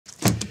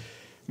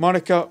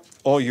Monica,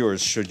 all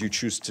yours should you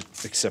choose to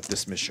accept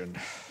this mission.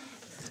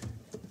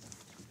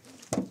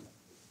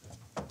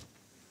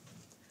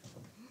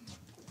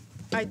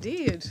 I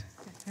did.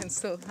 And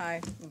so,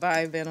 hi.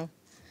 Bye, Benno.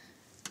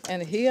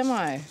 And here am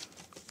I.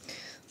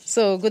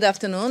 So, good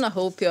afternoon. I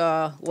hope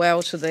you're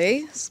well today.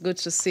 It's good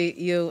to see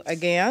you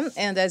again.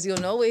 And as you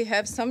know, we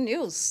have some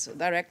news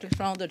directly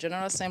from the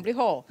General Assembly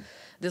Hall.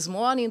 This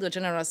morning, the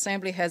General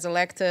Assembly has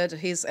elected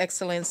His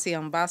Excellency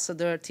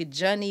Ambassador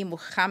Tijjani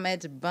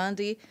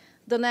Muhammad-Bande,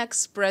 the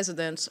next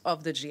president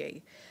of the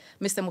GA.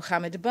 Mr.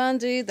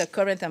 Muhammad-Bande, the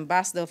current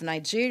ambassador of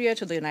Nigeria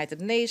to the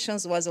United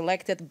Nations, was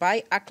elected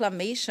by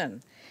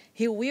acclamation.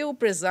 He will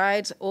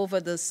preside over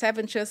the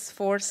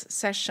 74th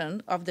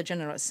session of the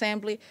General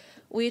Assembly,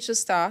 which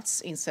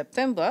starts in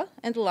September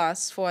and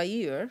lasts for a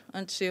year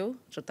until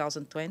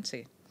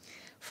 2020.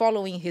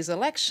 Following his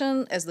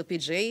election as the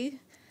PGA,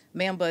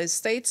 member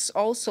states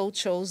also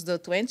chose the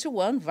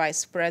 21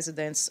 vice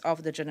presidents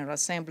of the General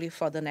Assembly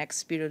for the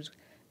next period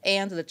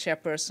and the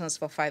chairpersons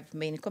for 5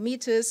 main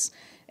committees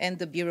and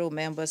the bureau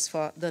members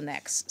for the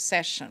next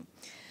session.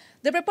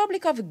 The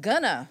Republic of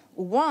Ghana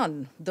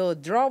won the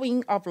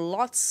drawing of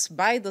lots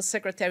by the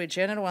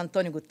Secretary-General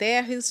António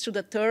Guterres to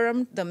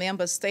determine the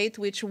member state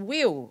which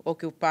will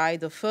occupy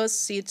the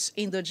first seat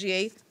in the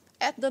GA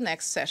at the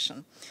next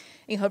session.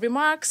 In her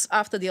remarks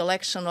after the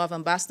election of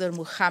Ambassador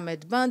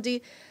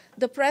Muhammad-Bande,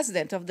 the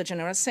President of the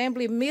General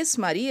Assembly, Ms.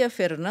 Maria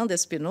Fernanda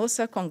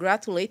Espinosa,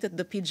 congratulated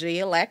the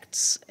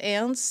PGA-elects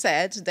and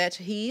said that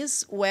he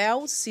is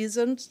well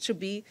seasoned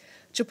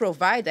to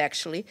provide,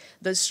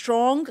 the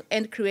strong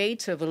and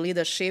creative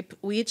leadership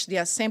which the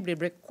Assembly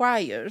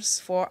requires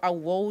for a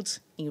world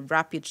in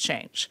rapid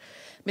change.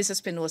 Ms.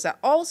 Espinosa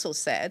also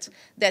said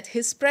that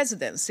his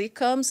presidency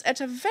comes at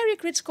a very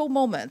critical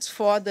moment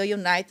for the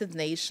United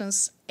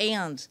Nations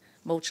and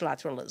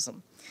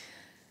multilateralism.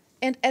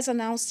 And as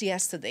announced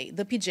yesterday,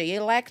 the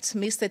PGA-elect,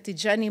 Mr.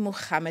 Tijjani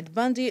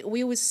Muhammad-Bande,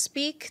 will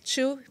speak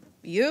to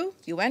you,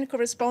 UN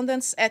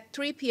correspondents, at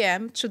 3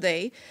 p.m.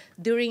 today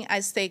during a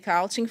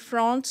stakeout in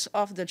front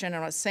of the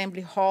General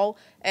Assembly Hall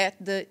at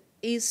the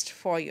East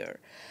Foyer.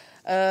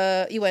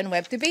 UN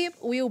Web TV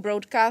will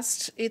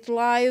broadcast it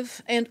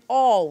live, and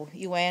all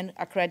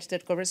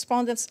UN-accredited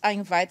correspondents are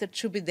invited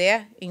to be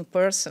there in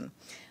person.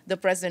 The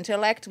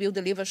President-elect will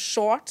deliver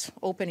short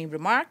opening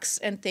remarks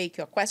and take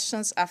your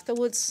questions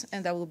afterwards,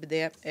 and I will be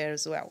there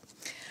as well.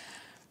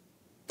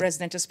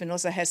 President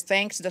Espinosa has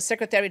thanked the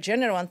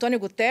Secretary-General António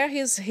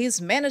Guterres, his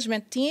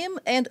management team,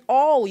 and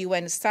all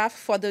UN staff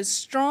for the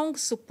strong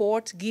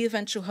support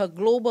given to her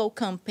global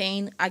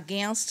campaign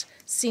against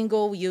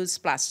single-use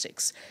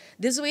plastics.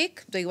 This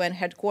week, the UN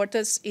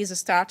headquarters is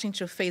starting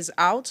to phase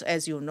out,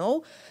 as you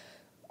know,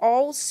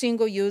 all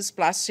single-use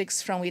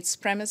plastics from its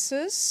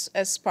premises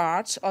as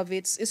part of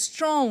its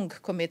strong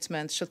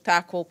commitment to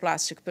tackle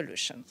plastic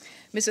pollution.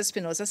 Mrs.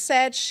 Espinosa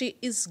said she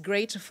is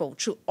grateful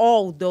to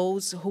all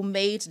those who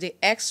made the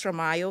extra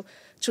mile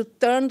to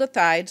turn the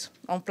tide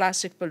on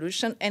plastic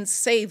pollution and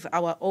save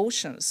our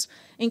oceans,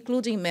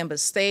 including member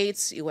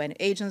states, UN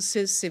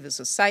agencies, civil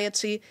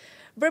society,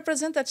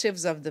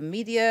 representatives of the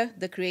media,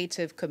 the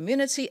creative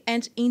community,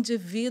 and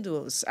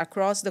individuals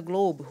across the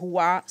globe who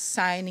are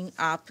signing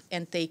up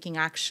and taking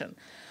action.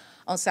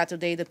 On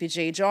Saturday, the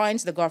PGA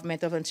joins the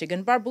government of Antigua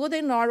and Barbuda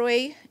in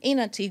Norway in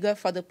Antigua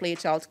for the Play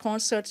It Out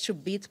concert to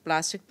beat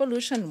plastic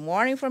pollution.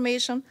 More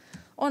information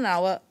on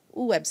our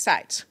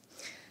website.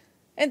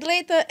 And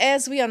later,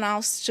 as we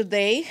announced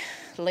today,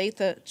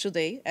 later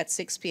today at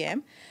 6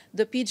 p.m.,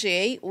 the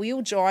PGA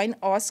will join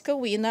Oscar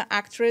winner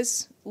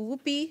actress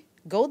Whoopi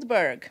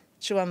Goldberg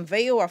to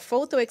unveil a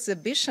photo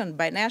exhibition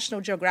by National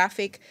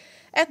Geographic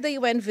at the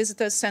UN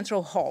Visitors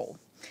Central Hall.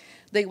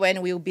 The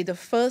UN will be the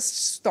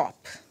first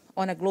stop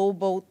on a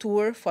global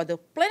tour for the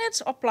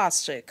Planet of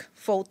Plastic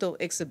photo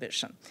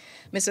exhibition.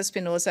 Ms.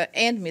 Espinosa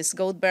and Ms.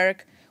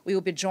 Goldberg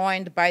will be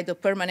joined by the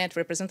permanent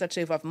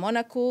representative of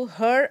Monaco,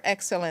 Her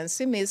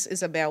Excellency Ms.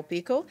 Isabel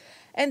Pico,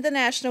 and the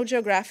National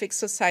Geographic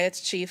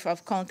Society Chief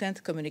of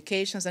Content,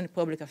 Communications and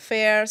Public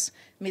Affairs,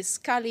 Ms.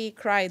 Kali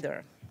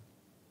Kreider.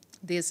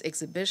 This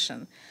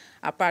exhibition,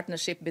 a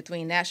partnership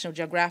between National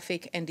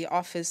Geographic and the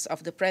Office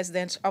of the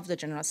President of the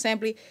General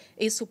Assembly,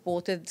 is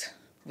supported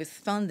with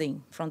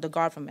funding from the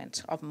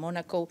government of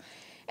Monaco,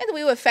 and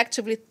will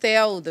effectively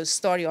tell the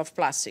story of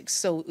plastics.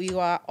 So you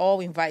are all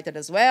invited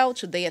as well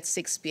today at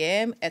 6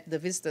 p.m. at the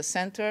Visitor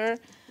Center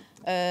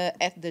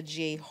at the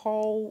GA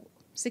Hall,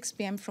 6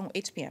 p.m. from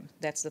 8 p.m.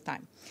 That's the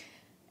time.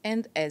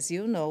 And as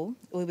you know,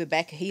 we'll be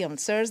back here on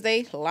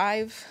Thursday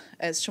live,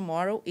 as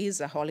tomorrow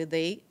is a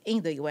holiday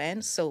in the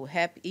UN, so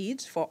happy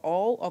Eid for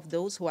all of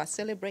those who are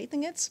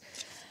celebrating it.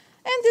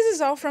 And this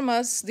is all from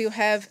us. Do you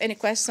have any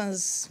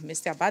questions,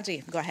 Mr.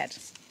 Abadi? Go ahead.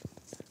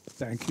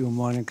 Thank you,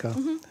 Monica.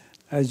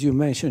 As you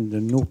mentioned, the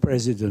new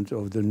president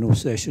of the new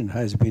session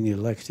has been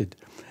elected.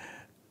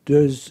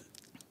 Does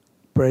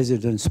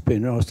President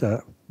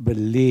Espinosa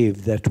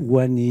believe that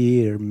 1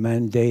 year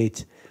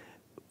mandate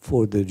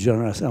for the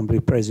General Assembly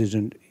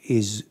President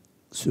is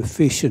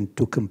sufficient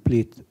to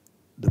complete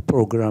the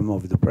program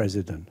of the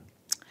President?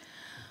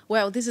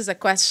 Well, this is a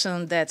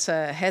question that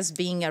has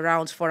been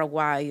around for a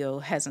while,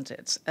 hasn't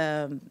it?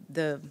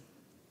 The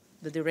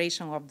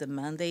duration of the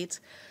mandate,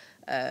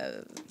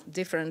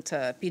 different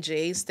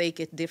PGAs take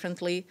it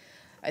differently.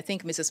 I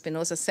think Mrs.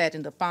 Espinosa said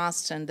in the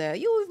past, and I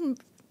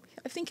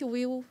think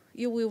you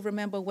will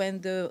remember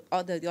when the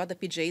other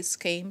PGAs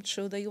came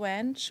to the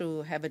UN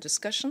to have a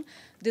discussion.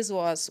 This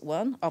was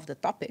one of the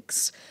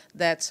topics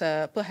that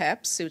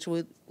perhaps it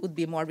would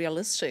be more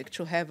realistic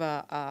to have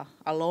a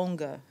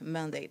longer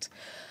mandate.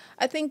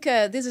 I think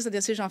this is a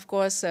decision, of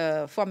course,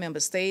 for member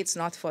states,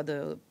 not for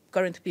the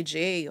current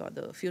PGA or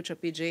the future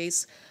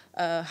PGAs.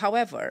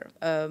 However,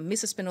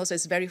 Mrs. Espinosa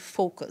is very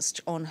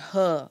focused on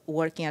her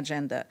working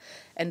agenda.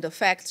 And the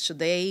fact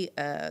today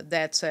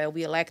that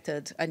we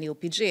elected a new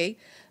PGA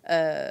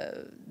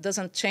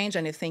doesn't change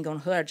anything on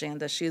her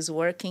agenda. She's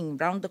working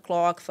round the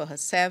clock for her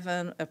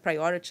 7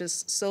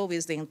 priorities, so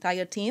is the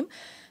entire team.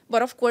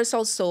 But of course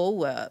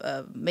also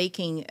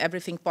making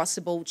everything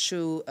possible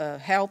to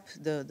help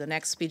the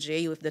next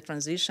PGA with the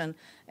transition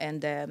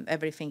and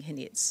everything he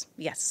needs.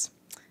 Yes.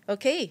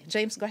 Okay,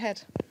 James, go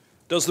ahead.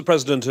 Does the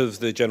President of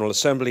the General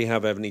Assembly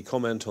have any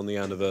comment on the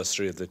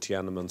anniversary of the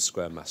Tiananmen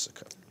Square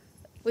massacre?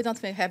 We don't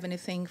have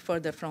anything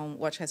further from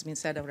what has been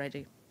said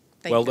already.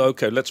 Thank Well, you.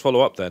 okay, let's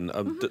follow up then.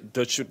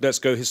 Let's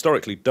go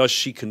historically. Does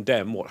she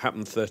condemn what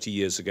happened 30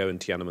 years ago in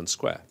Tiananmen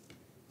Square?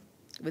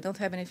 We don't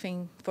have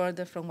anything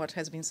further from what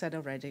has been said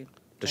already.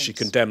 Does she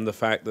Thanks. condemn the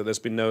fact that there's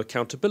been no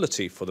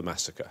accountability for the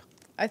massacre?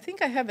 I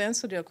think I have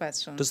answered your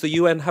question. Does the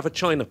UN have a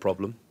China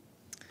problem?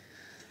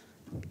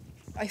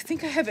 I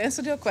think I have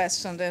answered your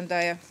question, and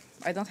I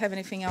don't have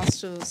anything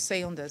else to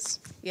say on this.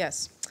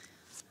 Yes.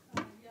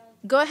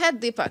 Go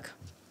ahead, Deepak.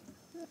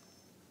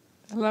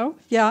 Hello?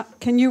 Yeah,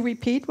 can you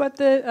repeat what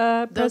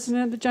the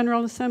President of the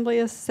General Assembly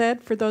has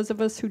said for those of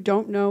us who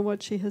don't know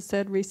what she has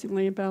said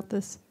recently about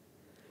this?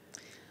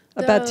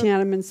 About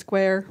Tiananmen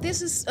Square?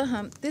 This is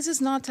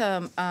not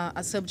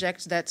a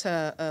subject that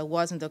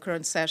was in the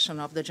current session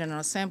of the General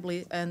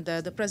Assembly, and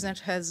the President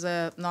has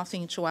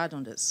nothing to add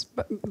on this.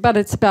 But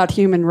it's about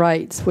human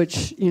rights,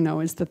 which, you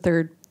know, is the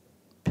third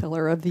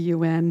pillar of the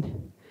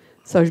UN.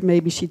 So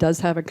maybe she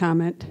does have a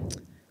comment.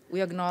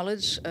 We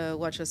acknowledge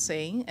what you're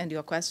saying and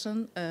your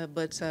question,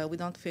 but we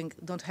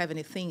don't have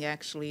anything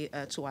actually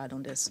to add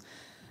on this.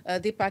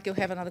 Deepak, you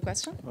have another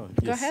question?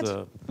 Go ahead.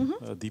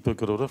 Deepak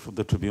Arora from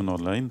the Tribune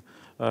Online.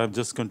 I'm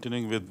just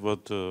continuing with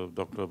what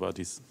Dr.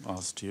 Abadi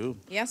asked you.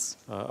 Yes.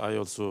 I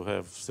also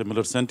have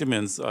similar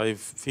sentiments. I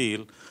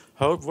feel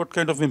what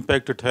kind of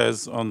impact it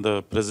has on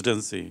the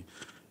presidency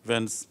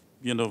when,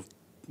 you know,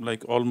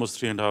 like almost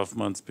 3.5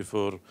 months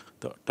before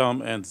the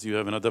term ends, you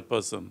have another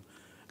person.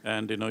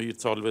 And, you know,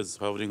 it's always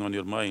hovering on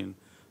your mind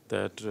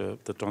that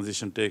the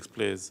transition takes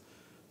place.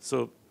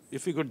 So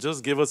if you could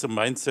just give us a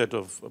mindset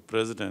of a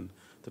president,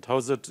 that how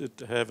does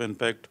it have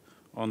impact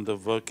on the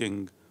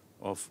working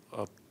of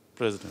a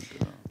president? You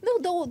know?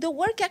 No, the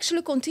work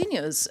actually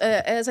continues.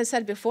 As I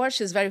said before,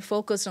 she's very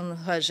focused on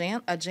her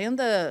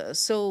agenda,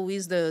 so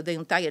is the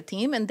entire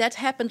team, and that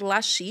happened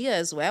last year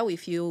as well,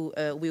 if you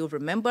will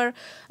remember.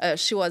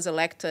 She was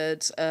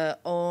elected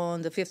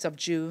on the 5th of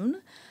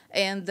June,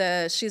 and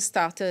she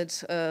started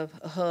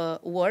her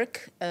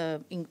work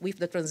with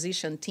the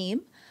transition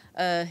team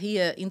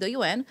here in the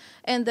UN,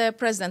 and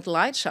President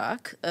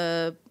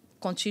Lajčák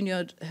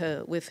continued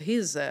with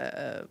his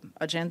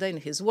agenda and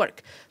his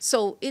work.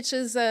 So it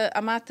is a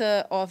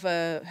matter of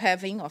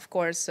having, of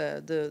course,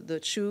 the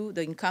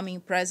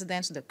incoming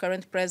president, the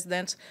current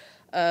president,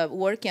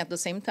 working at the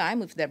same time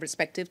with their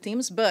respective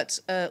teams. But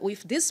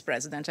with this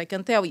president, I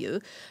can tell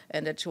you,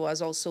 and that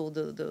was also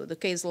the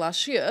case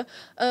last year,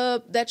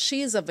 that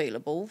she is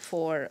available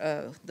for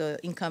the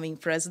incoming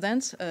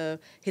president,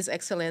 His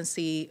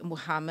Excellency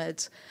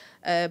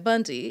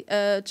Muhammad-Bande,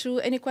 to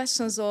any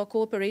questions or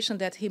cooperation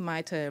that he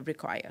might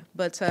require.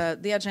 But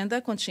the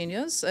agenda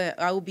continues.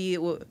 I will be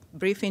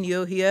briefing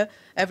you here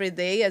every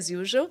day as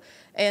usual,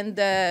 and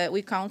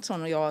we count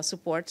on your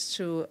support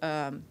to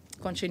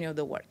continue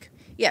the work.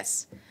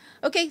 Yes.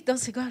 Okay,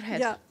 Dulce, go ahead.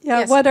 Yeah.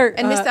 Yes. What are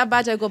and Mr.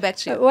 Abadi, I'll go back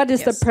to you. What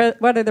is Yes.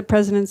 what are the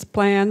president's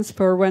plans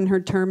for when her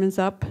term is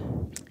up?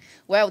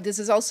 Well, this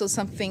is also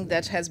something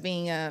that has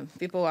been,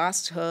 people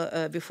asked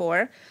her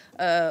before.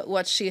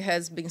 What she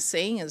has been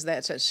saying is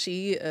that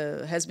she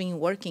has been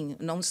working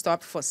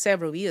nonstop for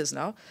several years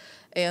now.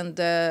 And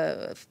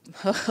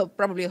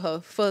probably her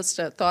first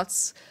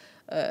thoughts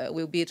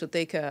will be to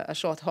take a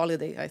short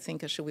holiday. I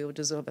think she will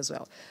deserve as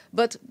well.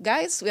 But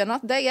guys, we are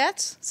not there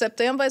yet.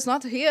 September is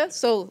not here,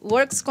 so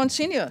works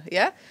continue,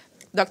 yeah?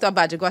 Dr.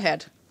 Abadi, go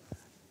ahead.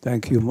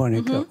 Thank you,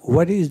 Monica.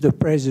 What is the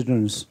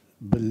president's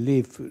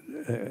belief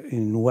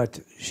in what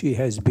she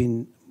has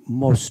been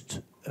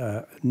most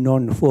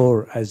known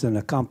for as an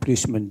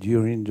accomplishment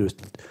during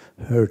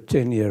her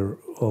tenure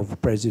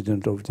of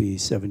president of the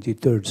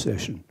 73rd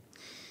session?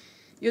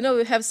 You know,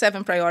 we have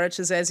 7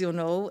 priorities, as you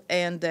know,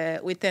 and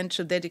we tend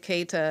to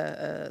dedicate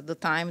the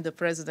time. The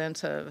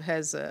president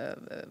has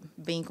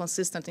been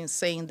consistent in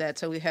saying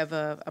that we have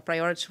a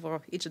priority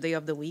for each day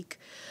of the week.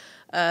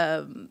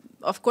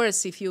 Of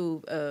course, if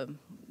you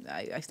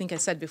I think I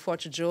said before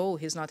to Joe,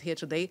 he's not here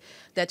today,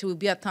 that it will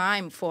be a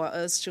time for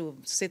us to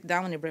sit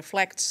down and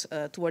reflect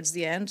towards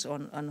the end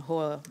on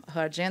her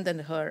agenda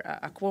and her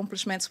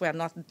accomplishments. We are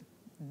not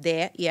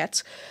there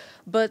yet.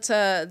 But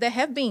there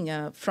have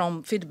been,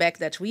 from feedback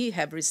that we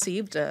have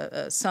received,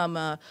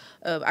 some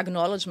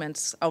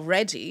acknowledgements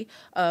already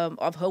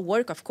of her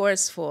work, of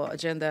course, for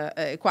gender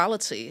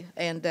equality,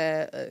 and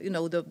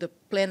the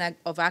plan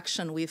of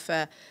action with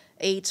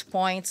 8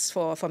 points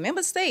for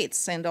member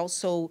states and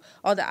also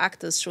other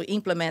actors to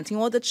implement in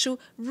order to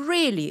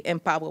really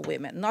empower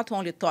women, not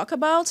only talk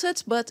about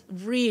it, but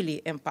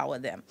really empower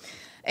them.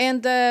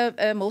 And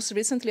most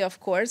recently, of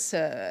course,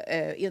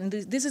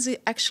 this is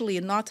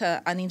actually not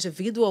an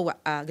individual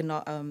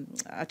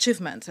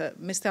achievement,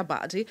 Mr.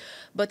 Bande,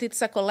 but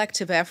it's a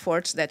collective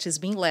effort that is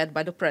being led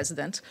by the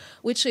President,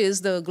 which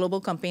is the global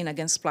campaign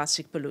against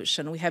plastic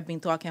pollution. We have been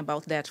talking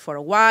about that for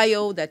a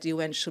while, that the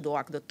UN should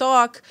walk the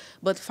talk,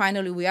 but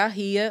finally we are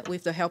here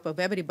with the help of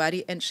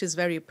everybody, and she's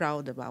very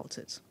proud about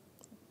it.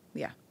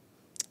 Yeah.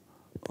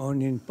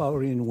 On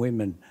empowering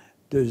women,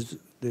 does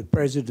the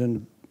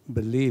President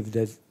believe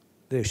that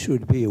there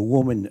should be a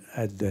woman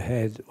at the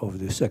head of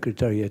the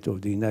Secretariat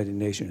of the United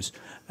Nations?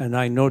 And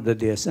I know that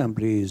the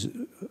Assembly is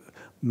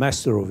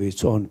master of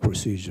its own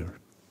procedure.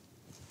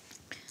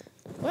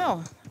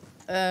 Well,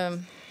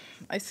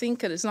 I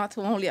think it's not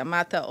only a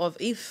matter of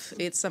if,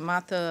 it's a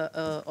matter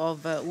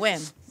of when.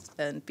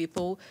 And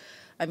people,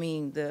 I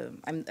mean,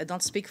 I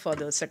don't speak for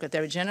the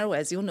Secretary General,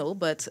 as you know,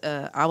 but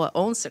our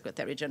own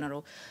Secretary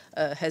General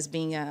has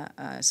been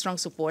a strong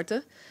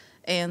supporter.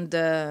 And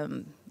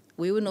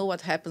we will know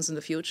what happens in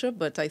the future,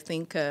 but I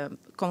think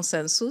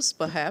consensus,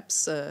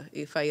 perhaps,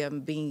 if I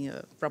am being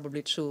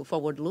probably too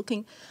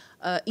forward-looking,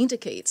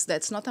 indicates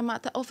that's not a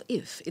matter of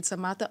if, it's a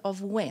matter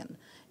of when.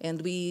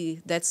 And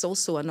that's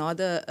also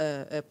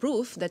another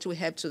proof that we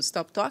have to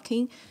stop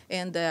talking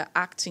and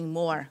acting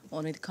more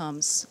when it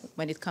comes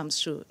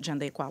to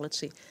gender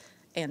equality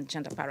and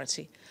gender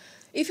parity.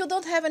 If you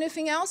don't have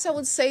anything else, I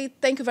would say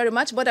thank you very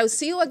much, but I'll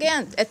see you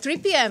again at 3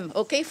 p.m.,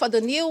 okay, for the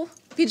new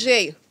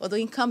PGA, or the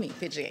incoming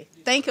PGA.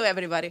 Thank you,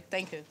 everybody.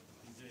 Thank you.